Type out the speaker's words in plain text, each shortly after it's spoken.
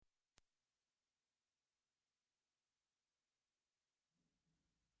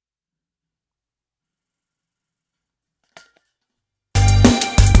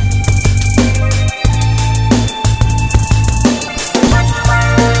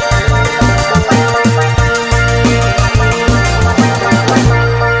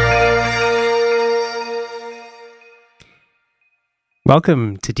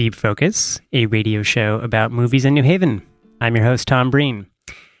Welcome to Deep Focus, a radio show about movies in New Haven. I'm your host, Tom Breen.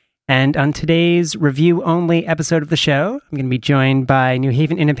 And on today's review-only episode of the show, I'm going to be joined by New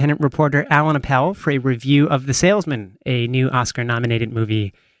Haven Independent reporter Alan Appel for a review of The Salesman, a new Oscar-nominated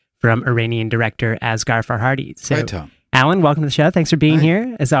movie from Iranian director Asghar Farhadi. So, Hi, Tom. Alan, welcome to the show. Thanks for being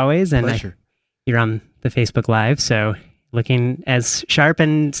here, as always. And Pleasure. you're on the Facebook Live, so looking as sharp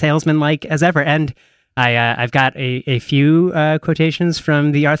and salesman-like as ever. And I've got a few quotations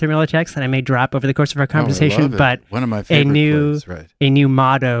from the Arthur Miller text that I may drop over the course of our conversation. I love it. But one of my favorite plays, right? A new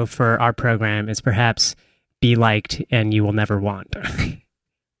motto for our program is perhaps "Be liked and you will never want."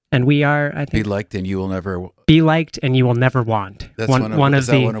 And we are, I think, Be liked and you will never. Be liked and you will never want. That's one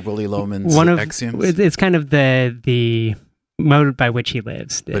of Willy Loman's axioms. It's kind of the mode by which he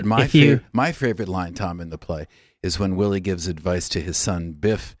lives. But my favorite line, Tom, in the play is when Willie gives advice to his son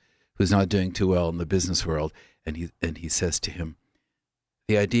Biff, who's not doing too well in the business world, and he says to him,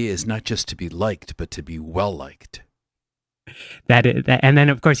 "The idea is not just to be liked, but to be well liked." And then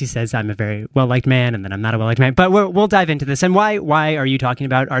of course he says, "I'm a very well liked man," and then "I'm not a well liked man." But we'll dive into this. And why are you talking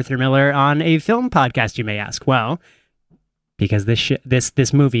about Arthur Miller on a film podcast? You may ask. Well, because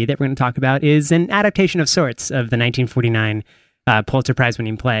this movie that we're going to talk about is an adaptation of sorts of the 1949 Pulitzer Prize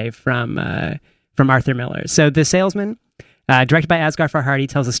winning play from Arthur Miller. So, The Salesman, directed by Asghar Farhadi,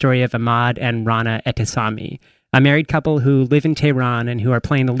 tells the story of Ahmad and Rana Ehtesami, a married couple who live in Tehran and who are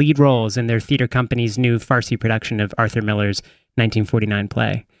playing the lead roles in their theater company's new Farsi production of Arthur Miller's 1949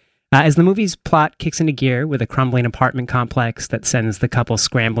 play. As the movie's plot kicks into gear with a crumbling apartment complex that sends the couple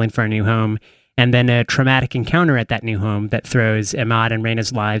scrambling for a new home, and then a traumatic encounter at that new home that throws Ahmad and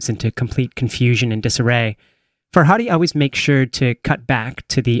Rana's lives into complete confusion and disarray, Farhadi always makes sure to cut back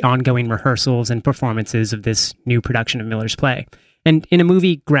to the ongoing rehearsals and performances of this new production of Miller's play. And in a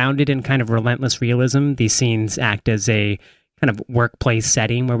movie grounded in kind of relentless realism, these scenes act as a kind of workplace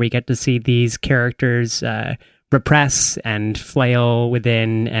setting where we get to see these characters repress and flail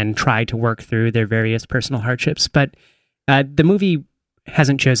within and try to work through their various personal hardships. But the movie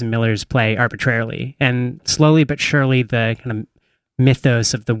hasn't chosen Miller's play arbitrarily. And slowly but surely, the kind of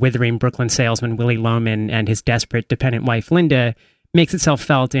mythos of the withering Brooklyn salesman Willy Loman and his desperate dependent wife Linda makes itself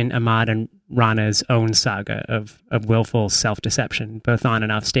felt in Ahmad and Rana's own saga of willful self-deception, both on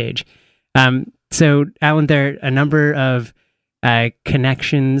and off stage. So, Alan, there are a number of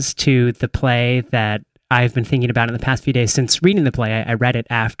connections to the play that I've been thinking about in the past few days since reading the play. I read it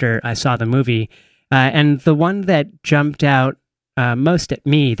after I saw the movie. And the one that jumped out most at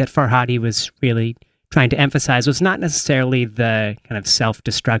me that Farhadi was really trying to emphasize was not necessarily the kind of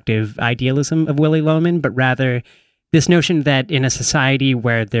self-destructive idealism of Willy Loman, but rather this notion that in a society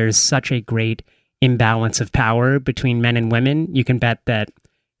where there's such a great imbalance of power between men and women, you can bet that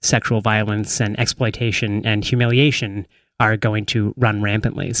sexual violence and exploitation and humiliation are going to run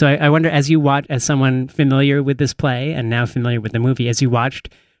rampantly. So I wonder, as you watch, as someone familiar with this play and now familiar with the movie, as you watched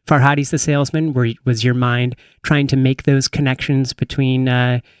Farhadi's The Salesman, was your mind trying to make those connections between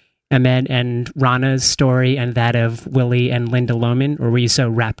Ahmed and Rana's story and that of Willie and Linda Loman, or were you so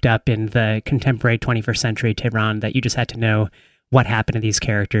wrapped up in the contemporary 21st century Tehran that you just had to know what happened to these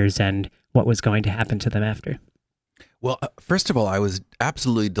characters and what was going to happen to them after? Well, first of all, I was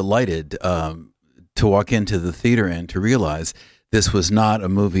absolutely delighted to walk into the theater and to realize this was not a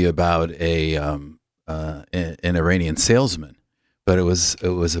movie about an Iranian salesman, but it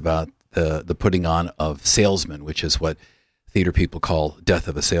was about the putting on of salesmen, which is what theater people call Death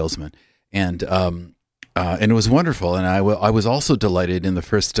of a Salesman, and it was wonderful. And I was also delighted in the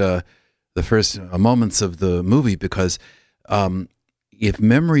first moments of the movie because if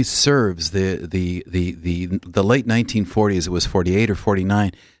memory serves, the late 1940s, it was 48 or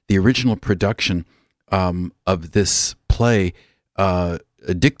 49, the original production of this play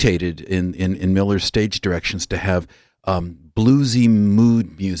dictated in Miller's stage directions to have bluesy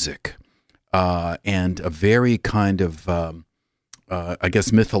mood music. And a very kind of, I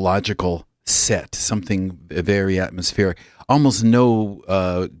guess, mythological set, something very atmospheric. Almost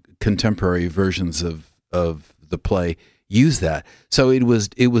no contemporary versions of the play use that. So it was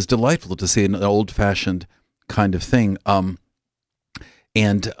delightful to see an old-fashioned kind of thing. And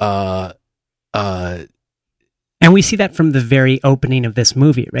we see that from the very opening of this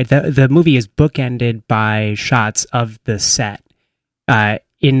movie, right? The movie is bookended by shots of the set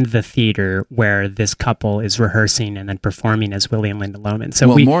in the theater where this couple is rehearsing and then performing as Willie and Linda Loman.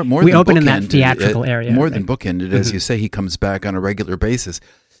 So we open in that theatrical area. More than bookended, as you say, he comes back on a regular basis.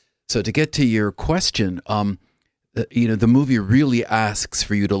 So to get to your question, the movie really asks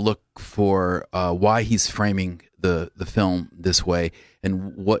for you to look for why he's framing the film this way,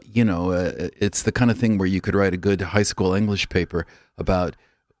 and what it's the kind of thing where you could write a good high school English paper about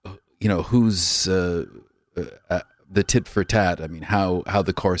who's the tit for tat. I mean, how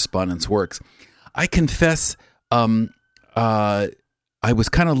the correspondence works. I confess, I was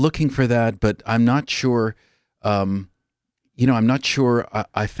kind of looking for that, but I'm not sure. I'm not sure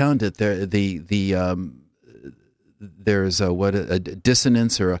I found it there. There's a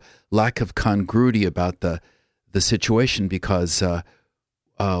dissonance or a lack of congruity about the situation, because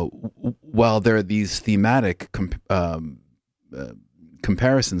while there are these thematic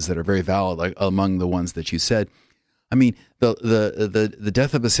comparisons that are very valid, like among the ones that you said, I mean, the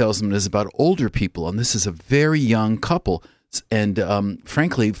Death of a Salesman is about older people, and this is a very young couple. And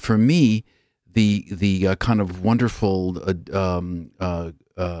frankly, for me, the kind of wonderful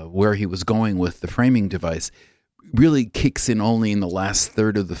where he was going with the framing device really kicks in only in the last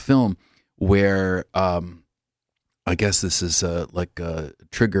third of the film, where I guess this is like a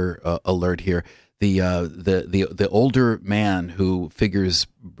trigger alert here. The older man who figures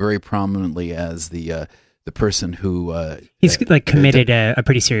very prominently as the person who he's like committed a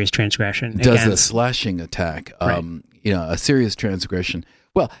pretty serious transgression, does a slashing attack, right. A serious transgression.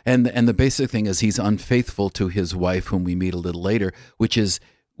 Well, and the basic thing is he's unfaithful to his wife, whom we meet a little later, which is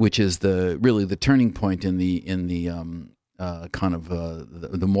the turning point in the kind of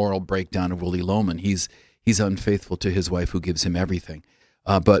the moral breakdown of Willy Loman. He's unfaithful to his wife, who gives him everything.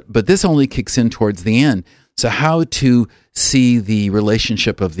 But this only kicks in towards the end. So how to see the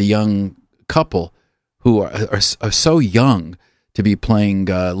relationship of the young couple, who are so young to be playing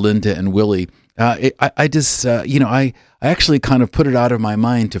Linda and Willie. I actually kind of put it out of my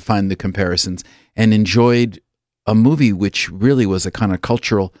mind to find the comparisons, and enjoyed a movie which really was a kind of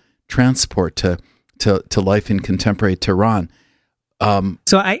cultural transport to life in contemporary Tehran.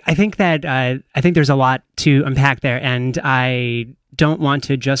 So I think that I think there's a lot to unpack there, and I don't want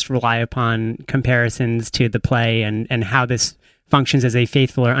to just rely upon comparisons to the play and how this functions as a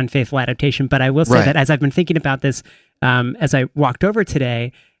faithful or unfaithful adaptation. But I will say that as I've been thinking about this, as I walked over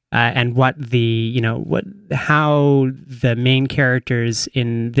today, and how the main characters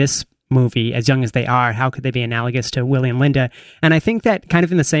in this movie, as young as they are, how could they be analogous to Willie and Linda? And I think that kind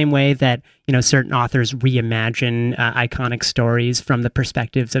of in the same way that, certain authors reimagine iconic stories from the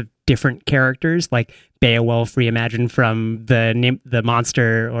perspectives of different characters, like Beowulf reimagined from the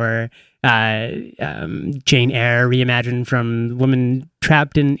monster, or Jane Eyre reimagined from woman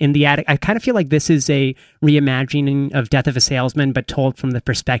trapped in the attic. I kind of feel like this is a reimagining of Death of a Salesman, but told from the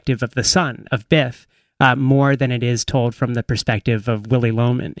perspective of the son, of Biff, more than it is told from the perspective of Willy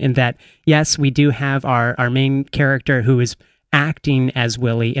Loman. In that, yes, we do have our main character who is acting as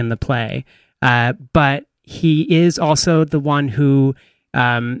Willie in the play, but he is also the one who,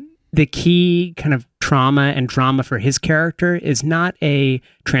 the key kind of trauma and drama for his character is not a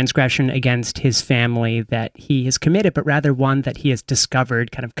transgression against his family that he has committed, but rather one that he has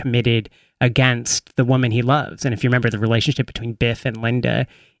discovered, kind of committed against the woman he loves. And if you remember the relationship between Biff and Linda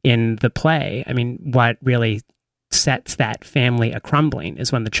in the play, I mean, what really sets that family a-crumbling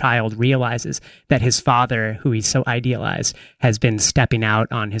is when the child realizes that his father, who he's so idealized, has been stepping out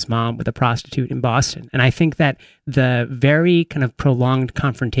on his mom with a prostitute in Boston. And I think that the very kind of prolonged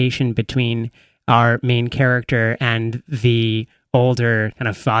confrontation between our main character and the older kind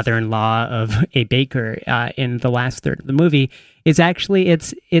of father-in-law of a baker in the last third of the movie is actually,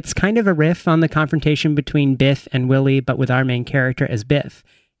 it's kind of a riff on the confrontation between Biff and Willie, but with our main character as Biff.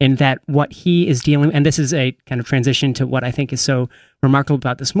 In that what he is dealing, and this is a kind of transition to what I think is so remarkable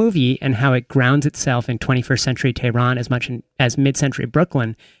about this movie and how it grounds itself in 21st century Tehran as much as mid-century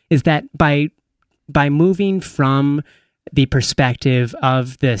Brooklyn, is that by moving from the perspective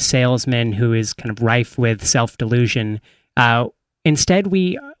of the salesman who is kind of rife with self-delusion, instead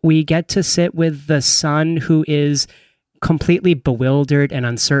we get to sit with the son who is completely bewildered and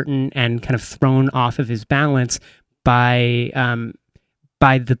uncertain and kind of thrown off of his balance by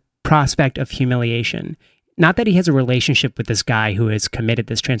the prospect of humiliation. Not that he has a relationship with this guy who has committed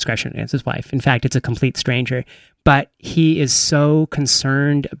this transgression against his wife. In fact, it's a complete stranger. But he is so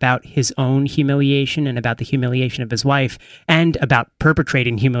concerned about his own humiliation and about the humiliation of his wife and about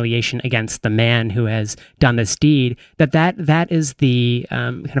perpetrating humiliation against the man who has done this deed, that is the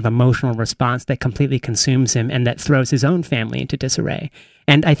kind of emotional response that completely consumes him and that throws his own family into disarray.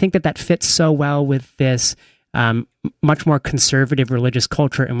 And I think that fits so well with this much more conservative religious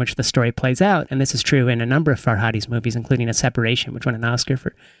culture in which the story plays out. And this is true in a number of Farhadi's movies, including A Separation, which won an Oscar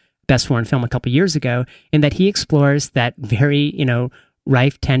for Best Foreign Film a couple years ago, in that he explores that very,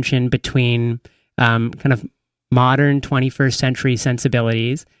 rife tension between kind of modern 21st century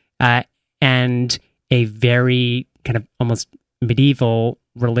sensibilities and a very kind of almost medieval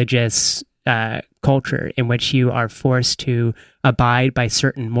religious culture in which you are forced to abide by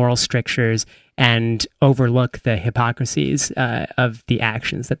certain moral strictures and overlook the hypocrisies of the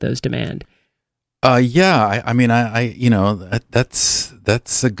actions that those demand. Yeah, I mean, you know, that's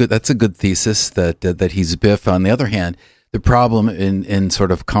a good thesis that he's Biff. On the other hand, the problem in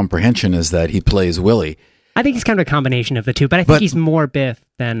sort of comprehension is that he plays Willie. I think he's kind of a combination of the two, but I think he's more Biff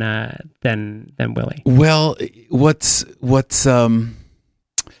than Willie. Well, what's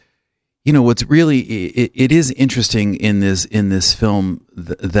you know, what's really it is interesting in this film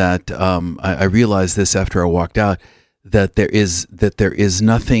that I realized this after I walked out, that there is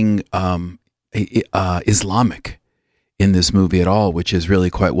nothing Islamic in this movie at all, which is really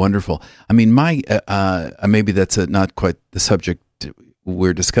quite wonderful. I mean, maybe that's not quite the subject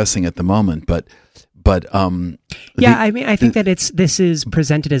we're discussing at the moment, but I think that this is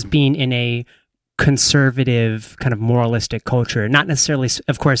presented as being in a conservative kind of moralistic culture, not necessarily,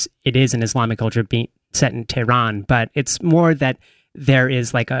 of course it is an Islamic culture being set in Tehran, but it's more that there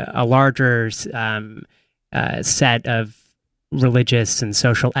is like a larger set of religious and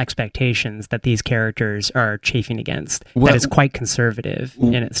social expectations that these characters are chafing against, that is quite conservative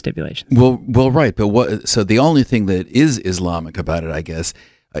in its stipulations. Well, right, but so the only thing that is Islamic about it, I guess,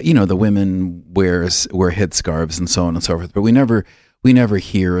 you know, the women wear headscarves and so on and so forth, but we never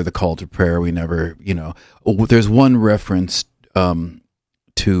hear the call to prayer. We never, you know, there's one reference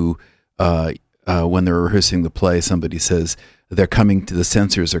to when they're rehearsing the play, somebody says the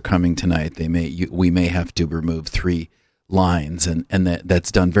censors are coming tonight. We may have to remove 3 lines, and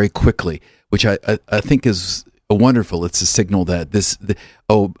that's done very quickly, which I think is wonderful. It's a signal that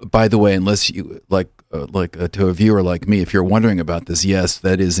by the way, unless you to a viewer like me, if you're wondering about this, yes,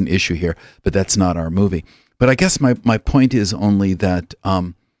 that is an issue here, but that's not our movie. But I guess my point is only that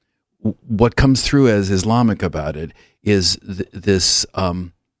what comes through as Islamic about it is this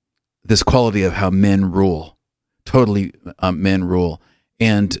quality of how men rule, totally men rule,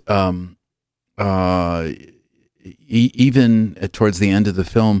 and even towards the end of the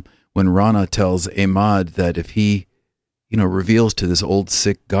film, when Rana tells Ahmad that if he, you know, reveals to this old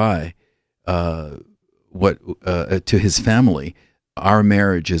sick guy what to his family, our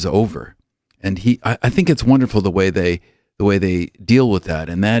marriage is over. And I think it's wonderful the way they deal with that,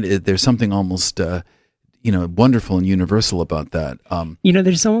 and there's something almost wonderful and universal about that.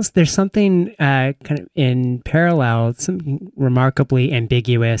 There's something kind of in parallel, something remarkably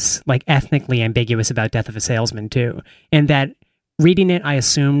ambiguous, like ethnically ambiguous about Death of a Salesman too. And that reading it, I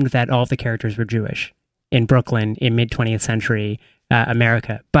assumed that all of the characters were Jewish in Brooklyn in mid-20th century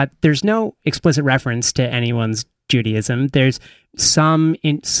America, but there's no explicit reference to anyone's Judaism. There's some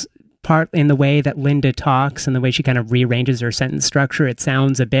part in the way that Linda talks and the way she kind of rearranges her sentence structure. It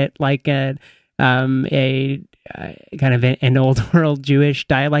sounds a bit like a kind of an old world Jewish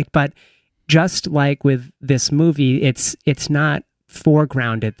dialect, but just like with this movie, it's not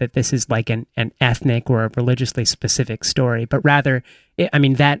foregrounded that this is like an ethnic or a religiously specific story, but rather,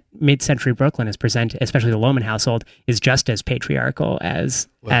 that mid-century Brooklyn is presented, especially the Lohman household, is just as patriarchal as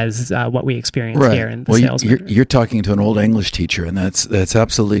what we experience here in The Salesman. You're talking to an old English teacher, and that's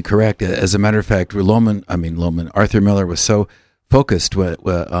absolutely correct. As a matter of fact, Arthur Miller was so focused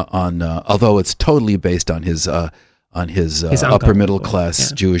on, although it's totally based on his upper middle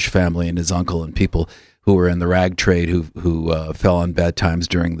class Jewish family and his uncle and people who were in the rag trade who fell on bad times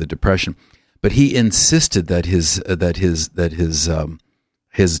during the Depression, but he insisted that his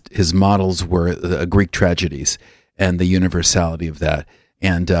models were Greek tragedies and the universality of that,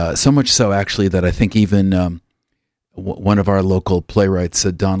 and so much so actually that I think even one of our local playwrights,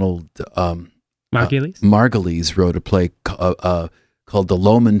 Donald Margulies, wrote a play called The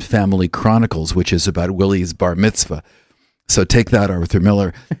Lohman Family Chronicles, which is about Willie's bar mitzvah. So take that, Arthur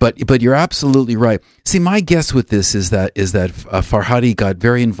Miller. But you're absolutely right. See, my guess with this is that Farhadi got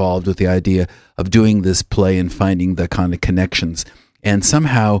very involved with the idea of doing this play and finding the kind of connections, and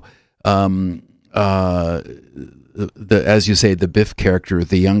somehow, as you say, the Biff character,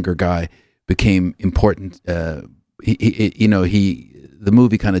 the younger guy, became important. The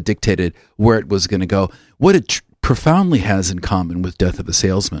movie kind of dictated where it was going to go. What it profoundly has in common with Death of a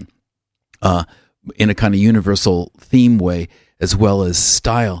Salesman, in a kind of universal theme way as well as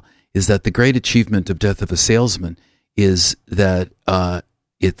style, is that the great achievement of Death of a Salesman is that the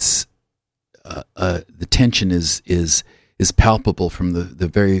tension is palpable from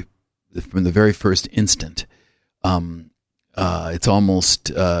the very first instant. It's almost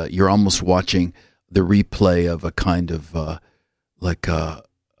you're almost watching the replay of a kind of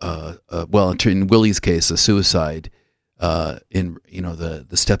in Willie's case, a suicide, the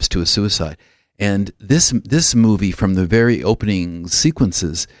steps to a suicide. And this movie, from the very opening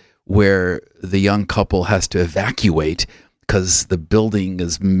sequences where the young couple has to evacuate because the building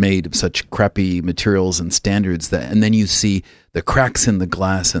is made of such crappy materials and standards, and then you see the cracks in the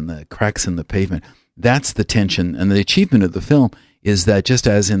glass and the cracks in the pavement. That's the tension. And the achievement of the film is that, just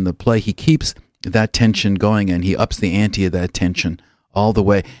as in the play, he keeps that tension going, and he ups the ante of that tension all the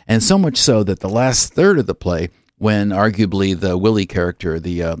way. And so much so that the last third of the play, when arguably the Willie character,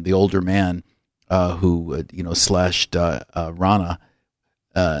 the older man who slashed Rana,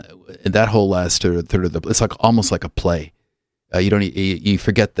 that whole last third of the, it's like almost like a play. You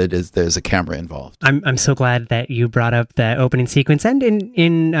forget that there's a camera involved. I'm so glad that you brought up the opening sequence, and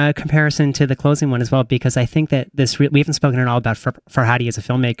in comparison to the closing one as well, because I think that we haven't spoken at all about Farhadi as a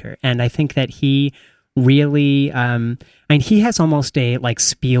filmmaker, and I think that he really, he has almost a like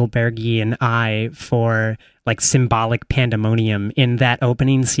Spielbergian eye for like symbolic pandemonium in that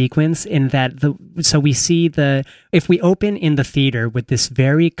opening sequence. In that so we see if we open in the theater with this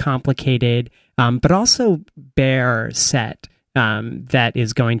very complicated, but also bare set. That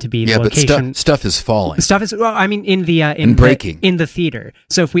is going to be the location. But stuff is falling. Stuff is in breaking in the theater.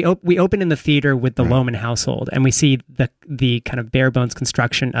 So if we open in the theater with the Lohman household, and we see the kind of bare bones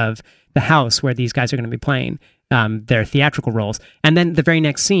construction of the house where these guys are going to be playing their theatrical roles, and then the very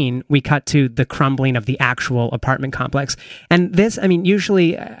next scene we cut to the crumbling of the actual apartment complex. And this,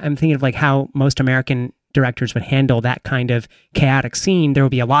 usually I'm thinking of like how most American directors would handle that kind of chaotic scene. There will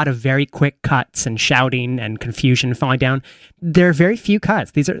be a lot of very quick cuts and shouting and confusion falling down. There are very few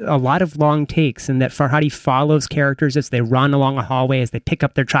cuts. These are a lot of long takes, and that Farhadi follows characters as they run along a hallway, as they pick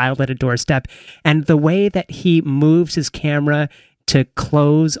up their child at a doorstep. And the way that he moves his camera to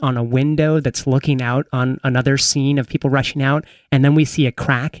close on a window that's looking out on another scene of people rushing out, and then we see a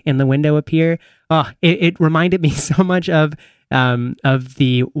crack in the window appear. It reminded me so much of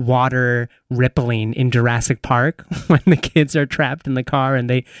the water rippling in Jurassic Park when the kids are trapped in the car and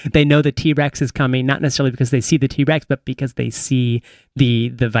they know the T-Rex is coming, not necessarily because they see the T-Rex, but because they see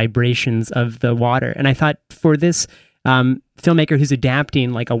the vibrations of the water. And I thought, for this filmmaker who's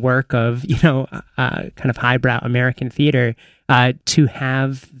adapting like a work of, kind of highbrow American theater, to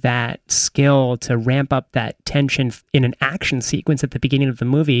have that skill to ramp up that tension in an action sequence at the beginning of the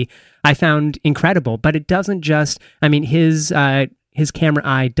movie, I found incredible. But it doesn't just, his camera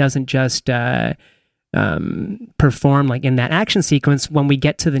eye doesn't just perform like in that action sequence. When we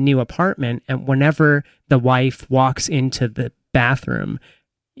get to the new apartment, and whenever the wife walks into the bathroom,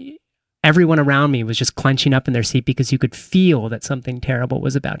 everyone around me was just clenching up in their seat because you could feel that something terrible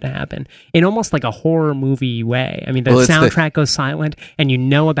was about to happen in almost like a horror movie way. The soundtrack goes silent, and you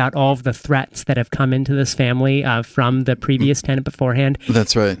know about all of the threats that have come into this family from the previous tenant beforehand.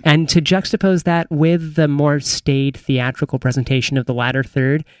 That's right. And to juxtapose that with the more staid theatrical presentation of the latter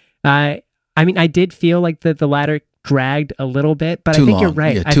third, I did feel like the latter dragged a little bit, but I think you're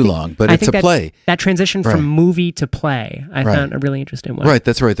right. Yeah, too long, but it's a play. That transition from movie to play, I found a really interesting one. Right,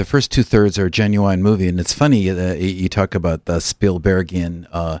 that's right. The first 2/3 are a genuine movie, and it's funny you talk about the Spielbergian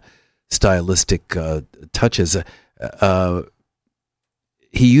stylistic touches.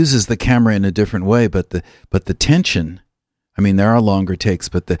 He uses the camera in a different way, but the tension. There are longer takes,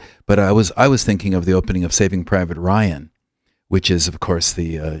 but I was thinking of the opening of Saving Private Ryan, which is of course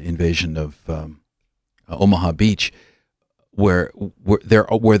the invasion of Omaha Beach, where there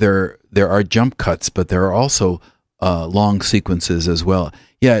are jump cuts, but there are also long sequences as well.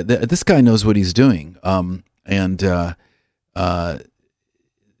 Yeah, this guy knows what he's doing, and the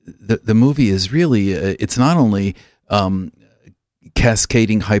movie is really it's not only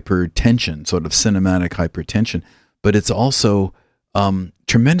cascading hypertension, sort of cinematic hypertension, but it's also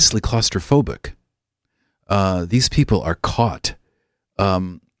tremendously claustrophobic. These people are caught,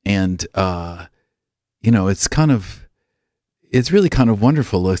 and it's really kind of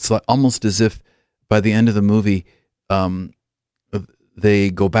wonderful. It's like almost as if by the end of the movie,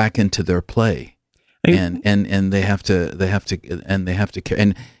 they go back into their play, and they have to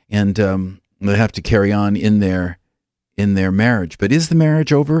carry on in their marriage. But is the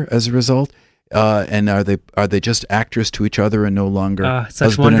marriage over as a result? And are they just actors to each other and no longer such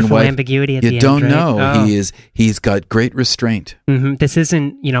husband wonderful and wife? ambiguity at the You end, don't right? know. He's got great restraint. Mm-hmm. This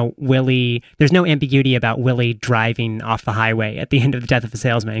isn't, Willie. There's no ambiguity about Willie driving off the highway at the end of The Death of a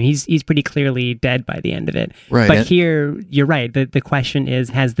Salesman. He's pretty clearly dead by the end of it. Right. But here, you're right. The question is,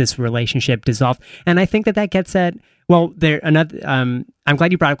 has this relationship dissolved? And I think that gets at, well, I'm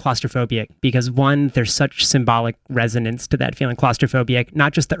glad you brought up claustrophobic, because there's such symbolic resonance to that feeling, claustrophobic,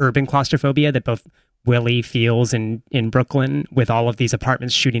 not just the urban claustrophobia that both Willie feels in Brooklyn, with all of these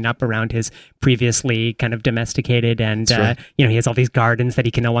apartments shooting up around his previously kind of domesticated, and right. he has all these gardens that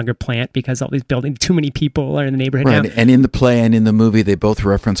he can no longer plant because all these buildings, too many people are in the neighborhood right. now. And in the play and in the movie, they both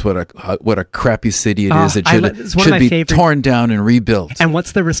reference what a crappy city it is. It should be torn down and rebuilt. And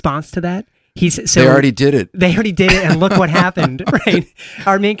what's the response to that? They already did it. They already did it, and look what happened, right?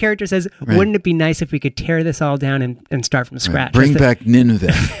 Our main character says, wouldn't it be nice if we could tear this all down and start from scratch? Bring back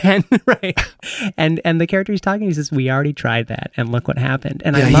Nineveh. And the character he's talking, he says, we already tried that, and look what happened.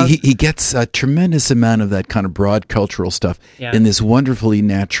 And he gets a tremendous amount of that kind of broad cultural stuff in this wonderfully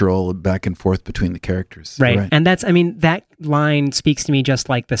natural back and forth between the characters. Right. And that line speaks to me just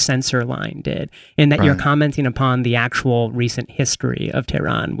like the censor line did, in that you're commenting upon the actual recent history of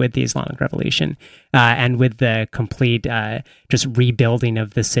Tehran with the Islamic Revolution. And with the complete just rebuilding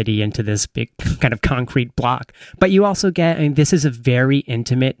of the city into this big kind of concrete block. But you also get, this is a very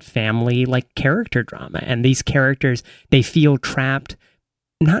intimate family like character drama. And these characters, they feel trapped,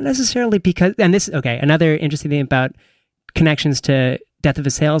 not necessarily because, and this, another interesting thing about connections to Death of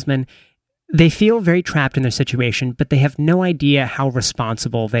a Salesman, they feel very trapped in their situation, but they have no idea how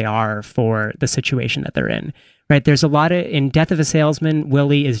responsible they are for the situation that they're in. Right? There's a lot in Death of a Salesman,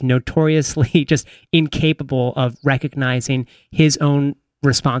 Willie is notoriously just incapable of recognizing his own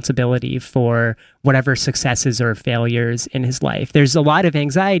responsibility for whatever successes or failures in his life. There's a lot of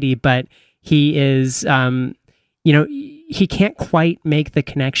anxiety, but he is, he can't quite make the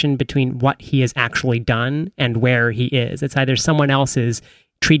connection between what he has actually done and where he is. It's either someone else's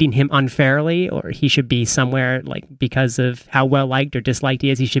treating him unfairly, or he should be somewhere, like, because of how well liked or disliked he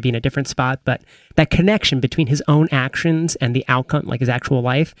is, he should be in a different spot. But that connection between his own actions and the outcome, like his actual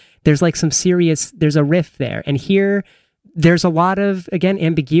life, there's like there's a rift there. And here, there's a lot of, again,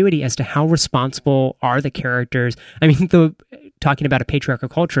 ambiguity as to how responsible are the characters. Talking about a patriarchal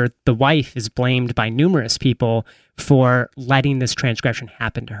culture, the wife is blamed by numerous people for letting this transgression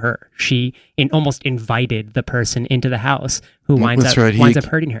happen to her. She almost invited the person into the house who winds up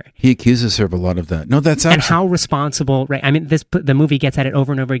hurting her. He accuses her of a lot of that. No, that's absolutely. And how responsible, right? The movie gets at it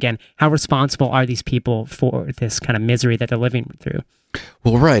over and over again. How responsible are these people for this kind of misery that they're living through?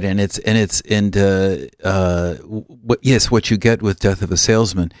 Well, right, what you get with Death of a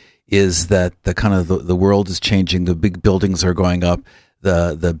Salesman is that the world is changing, the big buildings are going up,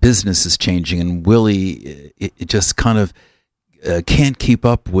 the business is changing, and Willie it just kind of can't keep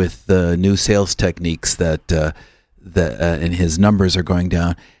up with the new sales techniques that and his numbers are going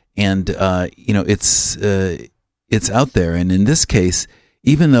down, and it's out there. And in this case,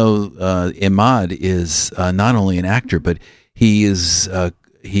 even though Emad is not only an actor, but he is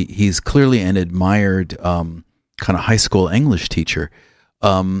he's clearly an admired kind of high school English teacher.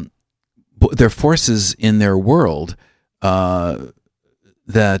 There are forces in their world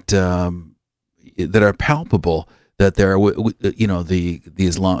that are palpable. That they're, the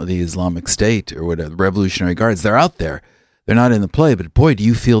Islamic State or whatever, the Revolutionary Guards. They're out there. They're not in the play, but boy, do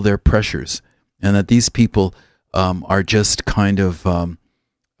you feel their pressures, and that these people are just kind of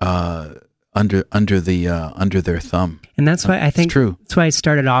under their thumb. And that's why I think true. That's why I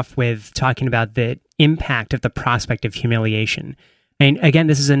started off with talking about the impact of the prospect of humiliation. And again,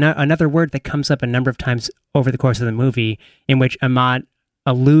 this is another word that comes up a number of times over the course of the movie, in which Emad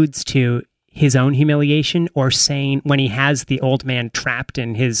alludes to his own humiliation, or saying when he has the old man trapped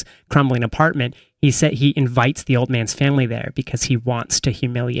in his crumbling apartment, he invites the old man's family there because he wants to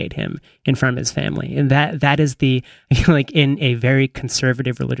humiliate him in front of his family. And that is like in a very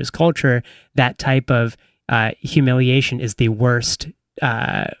conservative religious culture, that type of humiliation is the worst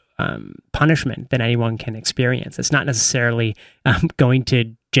punishment that anyone can experience. It's not necessarily going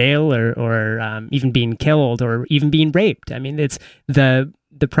to jail or even being killed or even being raped. It's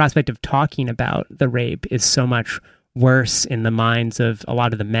the prospect of talking about the rape is so much worse in the minds of a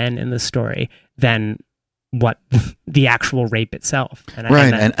lot of the men in the story than what the actual rape itself.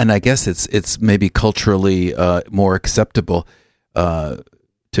 And I guess it's maybe culturally more acceptable to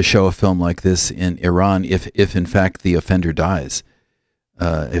show a film like this in Iran if in fact the offender dies.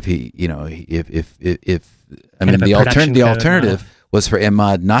 The alternative was for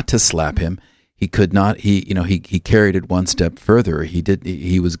Emad not to slap him. He could not. He carried it one step further.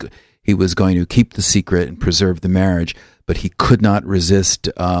 He was going to keep the secret and preserve the marriage, but he could not resist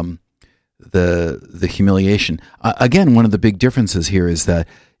the humiliation. Again, one of the big differences here is that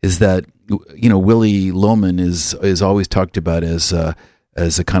Willie Loman is always talked about as a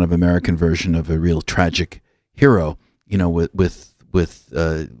kind of American version of a real tragic hero. With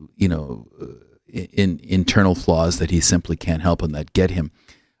internal flaws that he simply can't help and that get him.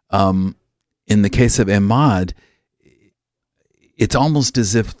 In the case of Emad, it's almost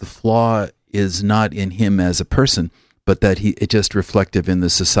as if the flaw is not in him as a person, but that it's just reflective in the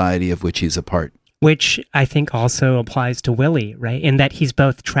society of which he's a part. Which I think also applies to Willie, right? In that he's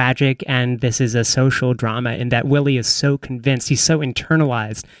both tragic and this is a social drama, in that Willie is so convinced, he's so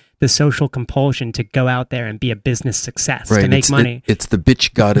internalized the social compulsion to go out there and be a business success, to make money. It's the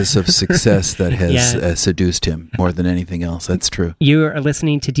bitch goddess of success that has seduced him more than anything else. That's true. You are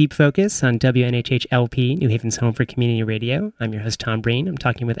listening to Deep Focus on WNHH-LP, New Haven's home for community radio. I'm your host, Tom Breen. I'm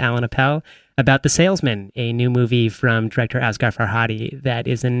talking with Alan Appel about The Salesman, a new movie from director Asghar Farhadi that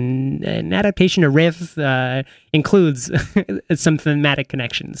is an adaptation of Riff, includes some thematic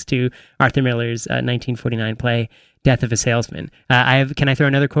connections to Arthur Miller's 1949 play, Death of a Salesman. Can I throw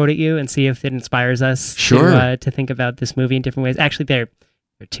another quote at you and see if it inspires us to think about this movie in different ways? Actually, there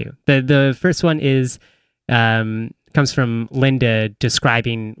are two. The first one is comes from Linda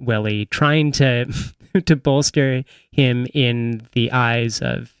describing Willie, trying to to bolster him in the eyes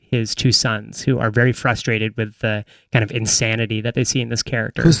of his two sons, who are very frustrated with the kind of insanity that they see in this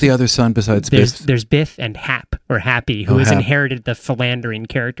character. Who's the other son besides Biff? There's Biff and Hap, or Happy, who has inherited the philandering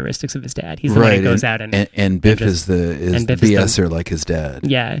characteristics of his dad. He's the one who goes out and Biff is the BSer like his dad.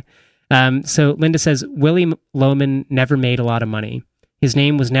 Yeah. So Linda says, Willie Loman never made a lot of money. His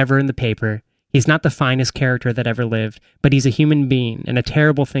name was never in the paper. He's not the finest character that ever lived, but he's a human being, and a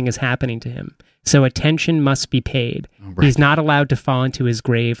terrible thing is happening to him. So attention must be paid. Right. He's not allowed to fall into his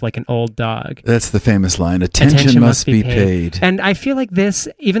grave like an old dog. That's the famous line. Attention must be paid. And I feel like this,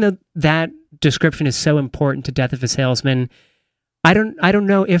 even though that description is so important to Death of a Salesman, I don't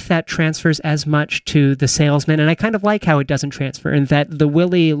know if that transfers as much to The Salesman, and I kind of like how it doesn't transfer, and that the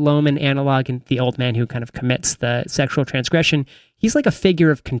Willie Loman analog and the old man who kind of commits the sexual transgression, he's like a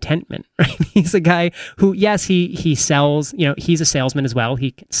figure of contentment, right? He's a guy who, yes, he sells, he's a salesman as well.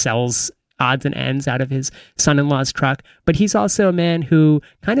 He sells odds and ends out of his son-in-law's truck, but he's also a man who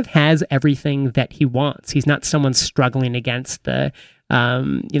kind of has everything that he wants. He's not someone struggling against the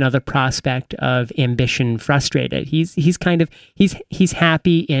prospect of ambition frustrated. He's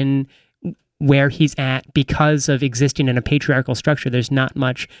happy in where he's at because of existing in a patriarchal structure. There's not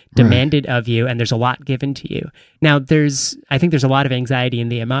much demanded of you, and there's a lot given to you. Now, I think there's a lot of anxiety in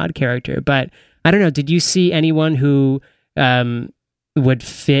the Ahmad character, but I don't know, did you see anyone who would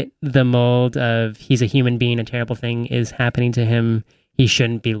fit the mold of he's a human being, a terrible thing is happening to him, he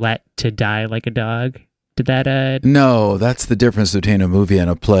shouldn't be let to die like a dog? Did that No, that's the difference between a movie and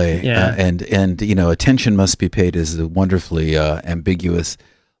a play. Yeah. And attention must be paid is a wonderfully ambiguous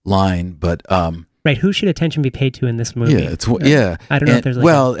line, but right, who should attention be paid to in this movie? Yeah, I don't know if there's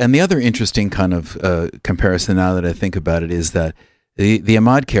and the other interesting kind of comparison now that I think about it is that the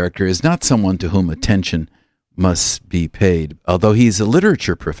Ahmad character is not someone to whom attention must be paid, although he's a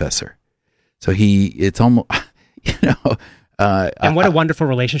literature professor. So it's almost, and what a wonderful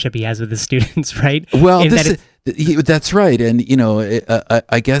relationship he has with his students, right? Well, that's right. And,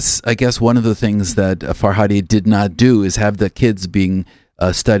 I guess one of the things that Farhadi did not do is have the kids being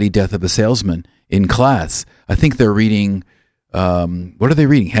study Death of a Salesman in class. I think they're reading, what are they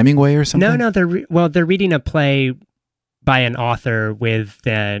reading? Hemingway or something? No, they're reading a play by an author with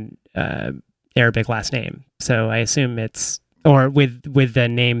an Arabic last name. So I assume or with the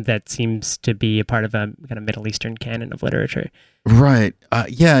name that seems to be a part of a kind of Middle Eastern canon of literature. Right.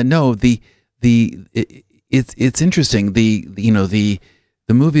 It's interesting. The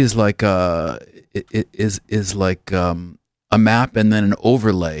movie is like is like a map and then an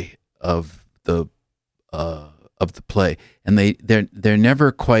overlay of the play, and they're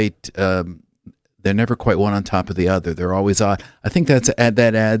never quite one on top of the other. They're always odd. I think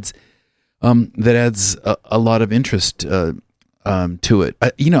that adds a lot of interest to it.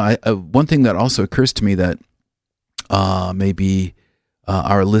 One thing that also occurs to me that maybe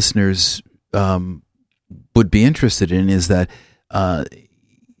our listeners would be interested in is that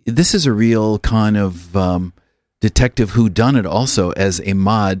this is a real kind of detective whodunit also, as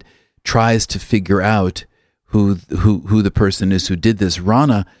Ahmad tries to figure out who the person is who did this.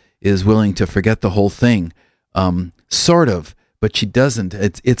 Rana is willing to forget the whole thing, sort of, but she doesn't.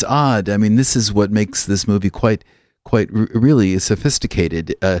 It's odd. I mean, this is what makes this movie quite really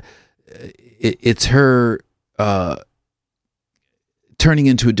sophisticated. It's her turning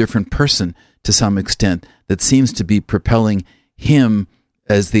into a different person to some extent that seems to be propelling him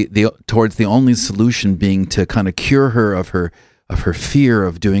as towards the only solution being to kind of cure her of her fear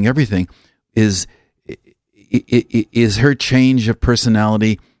of doing everything. Is her change of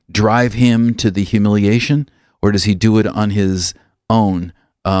personality drive him to the humiliation, or does he do it on his own?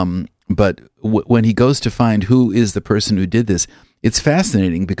 But when he goes to find who is the person who did this, it's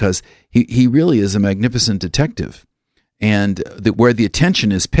fascinating because he really is a magnificent detective. And where the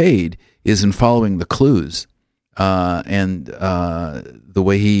attention is paid is in following the clues, and the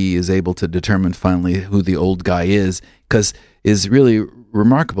way he is able to determine finally who the old guy is really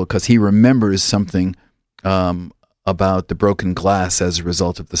remarkable, because he remembers something about the broken glass as a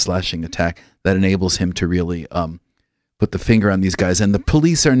result of the slashing attack that enables him to really put the finger on these guys. And the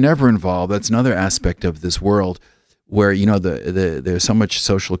police are never involved. That's another aspect of this world where, there's so much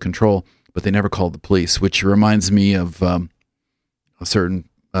social control, but they never call the police, which reminds me of certain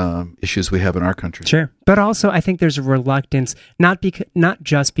issues we have in our country. Sure. But also, I think there's a reluctance, not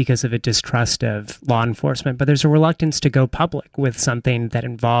just because of a distrust of law enforcement, but there's a reluctance to go public with something that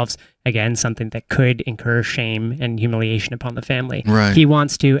involves, again, something that could incur shame and humiliation upon the family. Right. He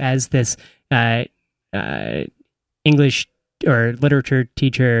wants to, as this English or literature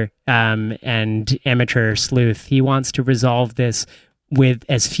teacher and amateur sleuth, he wants to resolve this with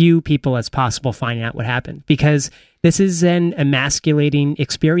as few people as possible finding out what happened, because this is an emasculating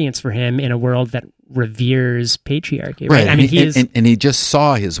experience for him in a world that reveres patriarchy. Right. I mean, he just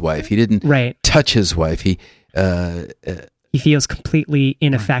saw his wife. He didn't touch his wife. He feels completely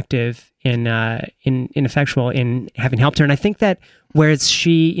ineffective ineffectual in having helped her. And I think that whereas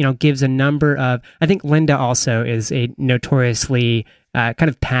she, gives a number of, I think Linda also is a notoriously kind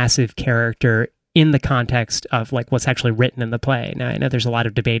of passive character in the context of like what's actually written in the play. Now, I know there's a lot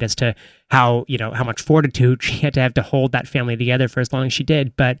of debate as to how much fortitude she had to hold that family together for as long as she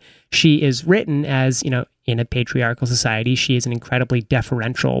did, but she is written as, in a patriarchal society, she is an incredibly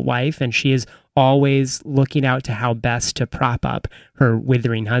deferential wife, and she is always looking out to how best to prop up her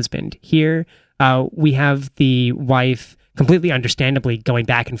withering husband. Here, we have the wife completely understandably going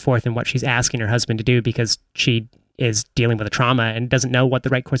back and forth in what she's asking her husband to do, because she is dealing with a trauma and doesn't know what the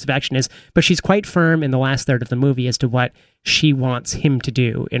right course of action is. But she's quite firm in the last third of the movie as to what she wants him to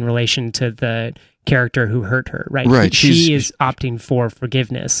do in relation to the character who hurt her, right? Right. She is opting for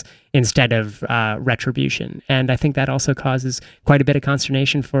forgiveness instead of retribution. And I think that also causes quite a bit of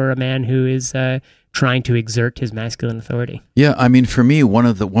consternation for a man who is trying to exert his masculine authority. Yeah, I mean, for me, one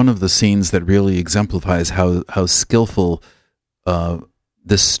of the scenes that really exemplifies how skillful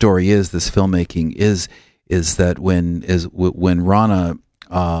this story is, this filmmaking is that when Rana,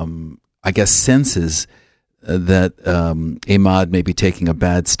 I guess, senses that Ahmad may be taking a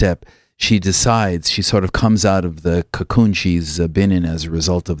bad step, she decides, she sort of comes out of the cocoon she's been in as a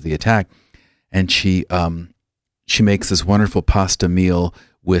result of the attack, and she makes this wonderful pasta meal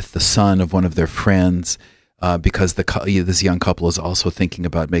with the son of one of their friends, because this young couple is also thinking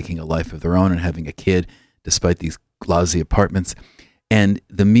about making a life of their own and having a kid, despite these lousy apartments. And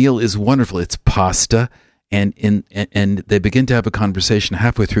the meal is wonderful. It's pasta. And they begin to have a conversation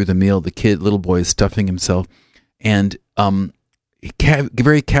halfway through the meal. The little boy is stuffing himself, and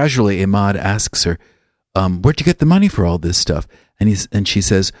very casually, Ahmad asks her, "Where'd you get the money for all this stuff?" And she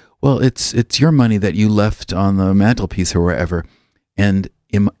says, "Well, it's your money that you left on the mantelpiece or wherever." And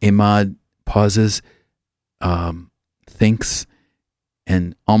Ahmad pauses, thinks,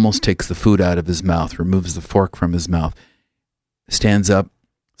 and almost takes the food out of his mouth, removes the fork from his mouth, stands up,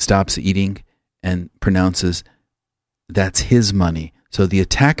 stops eating, and pronounces, "That's his money." So the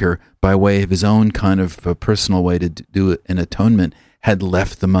attacker, by way of his own kind of personal way to do an atonement, had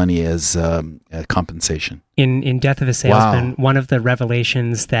left the money as compensation. In Death of a Salesman, one of the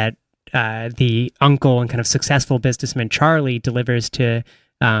revelations that the uncle and kind of successful businessman Charlie delivers to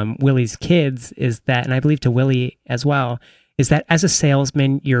Willie's kids is that, and I believe to Willie as well, is that as a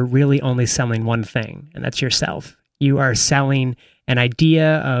salesman, you're really only selling one thing, and that's yourself. You are selling an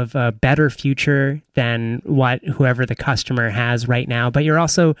idea of a better future than what whoever the customer has right now, but you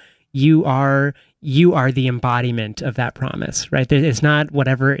are the embodiment of that promise, right? It's not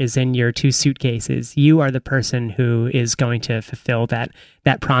whatever is in your two suitcases. You are the person who is going to fulfill that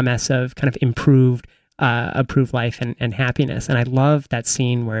promise of kind of improved life and happiness. And I love that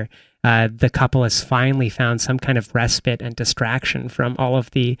scene where the couple has finally found some kind of respite and distraction from all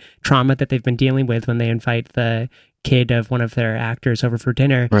of the trauma that they've been dealing with when they invite the kid of one of their actors over for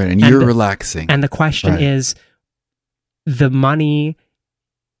dinner. Right, and you're relaxing. And the question is, the money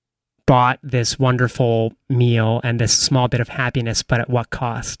bought this wonderful meal and this small bit of happiness, but at what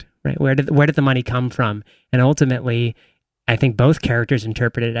cost? Right? Where did the money come from? And ultimately, I think both characters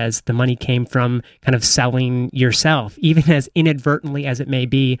interpret it as the money came from kind of selling yourself, even as inadvertently as it may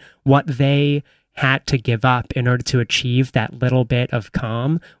be. What they had to give up in order to achieve that little bit of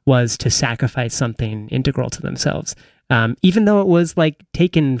calm was to sacrifice something integral to themselves. Even though it was like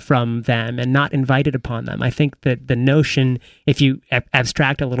taken from them and not invited upon them. I think that the notion, if you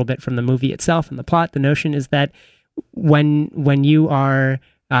abstract a little bit from the movie itself and the plot, the notion is that when you are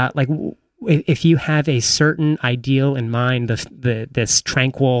if you have a certain ideal in mind, this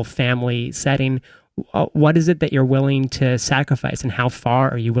tranquil family setting, what is it that you're willing to sacrifice, and how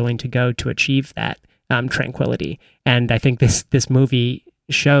far are you willing to go to achieve that tranquility? And I think this movie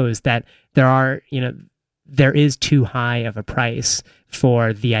shows that there is too high of a price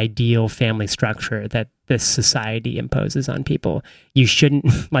for the ideal family structure that this society imposes on people. You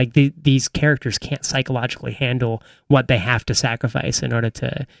shouldn't, like, these characters can't psychologically handle what they have to sacrifice in order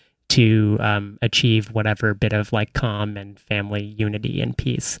to achieve whatever bit of like calm and family unity and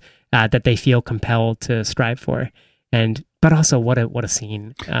peace that they feel compelled to strive for. But also, what a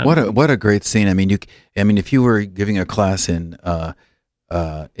scene! What a great scene! I mean, if you were giving a class in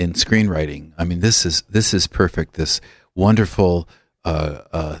screenwriting, I mean, this is perfect. This wonderful,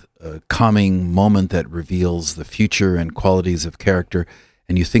 calming moment that reveals the future and qualities of character,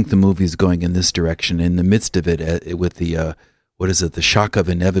 and you think the movie's going in this direction. In the midst of it, with the the shock of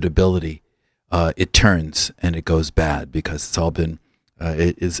inevitability, it turns and it goes bad because it's all been.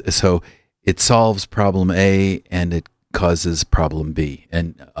 It solves problem A and it causes problem B,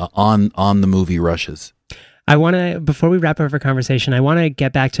 and on the movie rushes. I want to, before we wrap up our conversation, I want to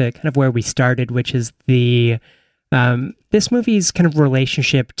get back to kind of where we started, which is this movie's kind of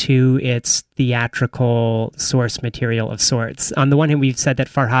relationship to its theatrical source material of sorts. On the one hand, we've said that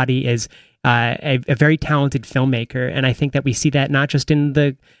Farhadi is a very talented filmmaker, and I think that we see that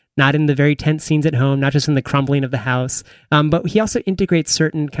not in the very tense scenes at home, not just in the crumbling of the house, but he also integrates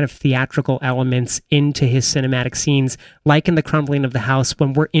certain kind of theatrical elements into his cinematic scenes, like in the crumbling of the house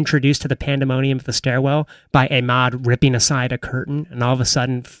when we're introduced to the pandemonium of the stairwell by Ahmad ripping aside a curtain, and all of a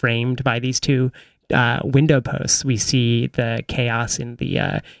sudden, framed by these two window posts, we see the chaos in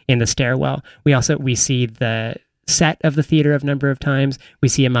the stairwell. We see the set of the theater a number of times. We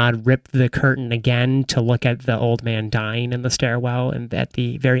see Ahmad rip the curtain again to look at the old man dying in the stairwell, and at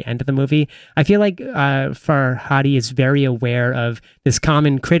the very end of the movie. I feel like Farhadi is very aware of this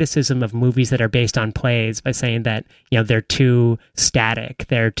common criticism of movies that are based on plays by saying that, you know, they're too static,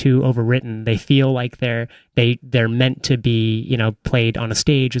 they're too overwritten, they feel like they're meant to be, you know, played on a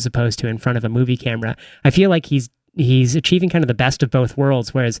stage as opposed to in front of a movie camera. I feel like he's achieving kind of the best of both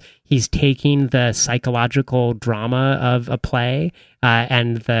worlds, whereas he's taking the psychological drama of a play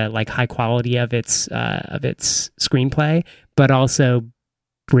and the like high quality of its screenplay, but also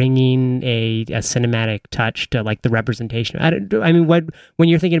bringing a cinematic touch to like the representation. When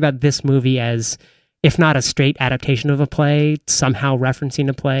you're thinking about this movie as, if not a straight adaptation of a play, somehow referencing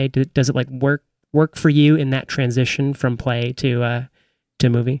a play, does it like work for you in that transition from play to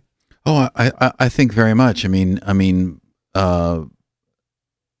movie? Oh, I think very much. I mean, one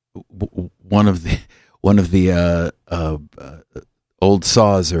of the old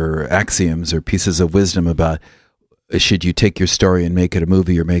saws or axioms or pieces of wisdom about should you take your story and make it a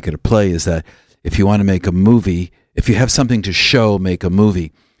movie or make it a play is that if you want to make a movie, if you have something to show, make a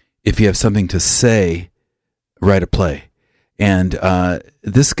movie. If you have something to say, write a play. And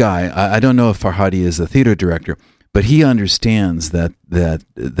this guy, I don't know if Farhadi is a theater director, but he understands that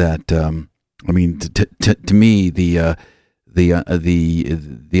I mean, to me, the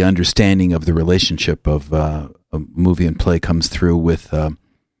understanding of the relationship of a movie and play comes through with the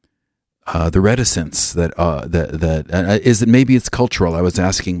reticence that is, maybe it's cultural. I was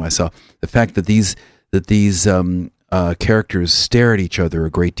asking myself the fact that these characters stare at each other a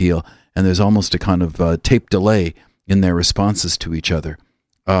great deal, and there's almost a kind of tape delay in their responses to each other.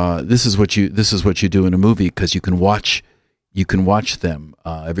 This is what you do in a movie, because you can watch them.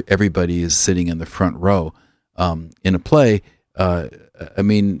 Everybody is sitting in the front row. In a play,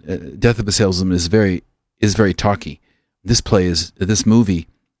 Death of a Salesman is very talky. This movie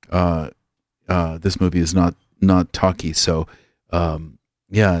is not talky. So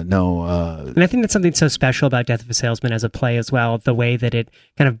and I think that's something so special about Death of a Salesman as a play as well, the way that it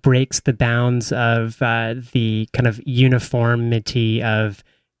kind of breaks the bounds of the kind of uniformity of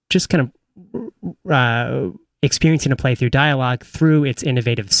just kind of experiencing a play through dialogue through its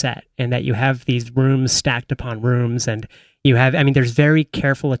innovative set, and that you have these rooms stacked upon rooms, and you have, there's very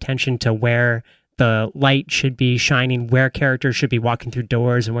careful attention to where the light should be shining, where characters should be walking through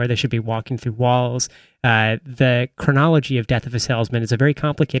doors and where they should be walking through walls. The chronology of Death of a Salesman is a very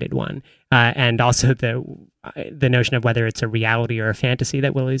complicated one. And also the notion of whether it's a reality or a fantasy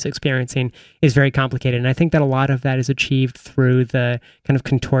that Willie's experiencing is very complicated. And I think that a lot of that is achieved through the kind of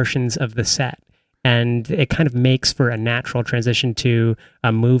contortions of the set. And it kind of makes for a natural transition to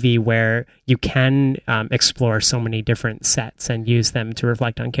a movie where you can explore so many different sets and use them to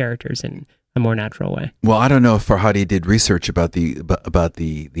reflect on characters in a more natural way. Well, I don't know if Farhadi did research about the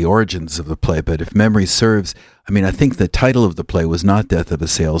origins of the play, but if memory serves, I think the title of the play was not Death of a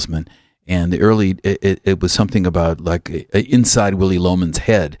Salesman. And the early, it was something about like inside Willy Loman's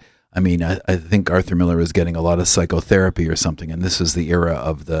head. I mean, I think Arthur Miller was getting a lot of psychotherapy or something, and this is the era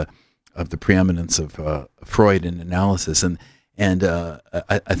of the preeminence of Freud in analysis. And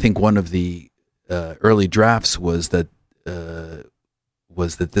I think one of the early drafts was that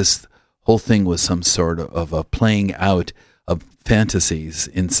this whole thing was some sort of a playing out of fantasies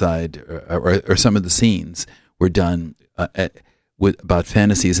inside, or some of the scenes were done about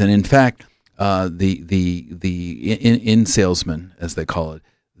fantasies. And in fact, in Salesman, as they call it,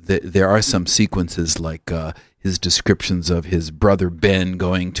 there are some sequences like his descriptions of his brother Ben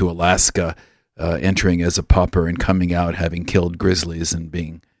going to Alaska, entering as a pauper and coming out having killed grizzlies and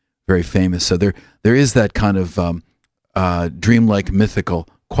being very famous. So there is that kind of dreamlike mythical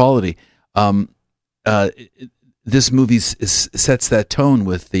quality. This movie sets that tone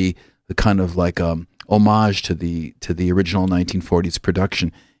with the kind of like homage to the original 1940s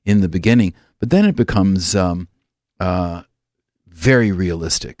production in the beginning, but then it becomes very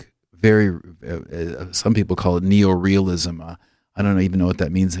realistic. Very, some people call it neo-realism. I don't even know what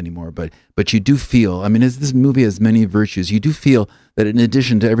that means anymore. But you do feel. I mean, as this movie has many virtues, you do feel that in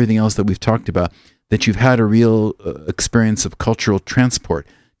addition to everything else that we've talked about, that you've had a real experience of cultural transport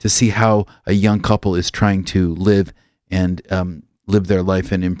to see how a young couple is trying to live and live their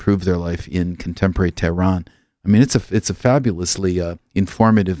life and improve their life in contemporary Tehran. I mean, it's a fabulously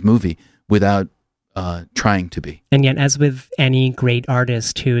informative movie without trying to be. And yet, as with any great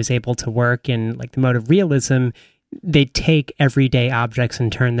artist who is able to work in like the mode of realism, they take everyday objects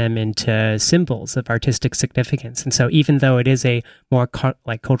and turn them into symbols of artistic significance. And so even though it is a more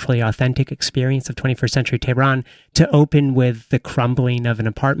culturally authentic experience of 21st century Tehran, to open with the crumbling of an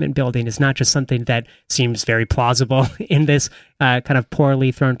apartment building is not just something that seems very plausible in this kind of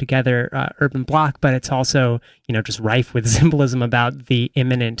poorly thrown together urban block, but it's also, just rife with symbolism about the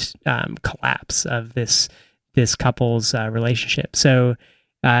imminent collapse of this couple's relationship. So,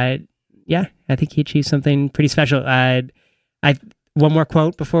 yeah, I think he achieved something pretty special. One more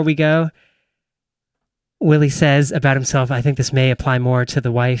quote before we go. Willie says about himself, I think this may apply more to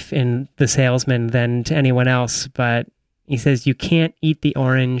the wife in The Salesman than to anyone else, but he says, you can't eat the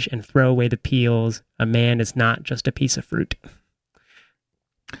orange and throw away the peels. A man is not just a piece of fruit.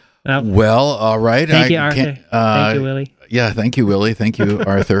 Well, all right. Thank you, Arthur. Thank you, Willie. Yeah, thank you, Willie. Thank you,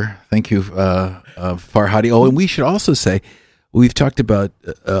 Arthur. Thank you, Farhadi. Oh, and we should also say, we've talked about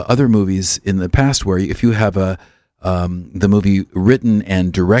other movies in the past where if you have the movie written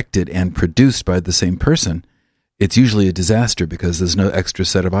and directed and produced by the same person, it's usually a disaster because there's no extra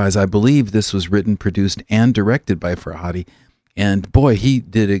set of eyes. I believe this was written, produced, and directed by Farhadi, and boy, he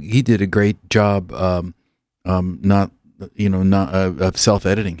did a great job. Not of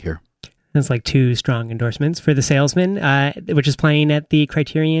self-editing here. That's like two strong endorsements for The Salesman, which is playing at the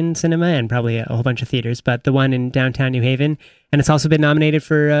Criterion Cinema and probably a whole bunch of theaters, but the one in downtown New Haven. And it's also been nominated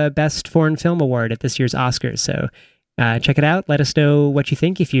for Best Foreign Film Award at this year's Oscars. So check it out. Let us know what you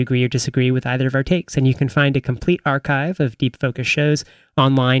think, if you agree or disagree with either of our takes. And you can find a complete archive of Deep Focus shows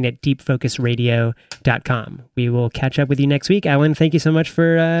online at deepfocusradio.com. We will catch up with you next week. Alan, thank you so much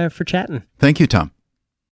for chatting. Thank you, Tom.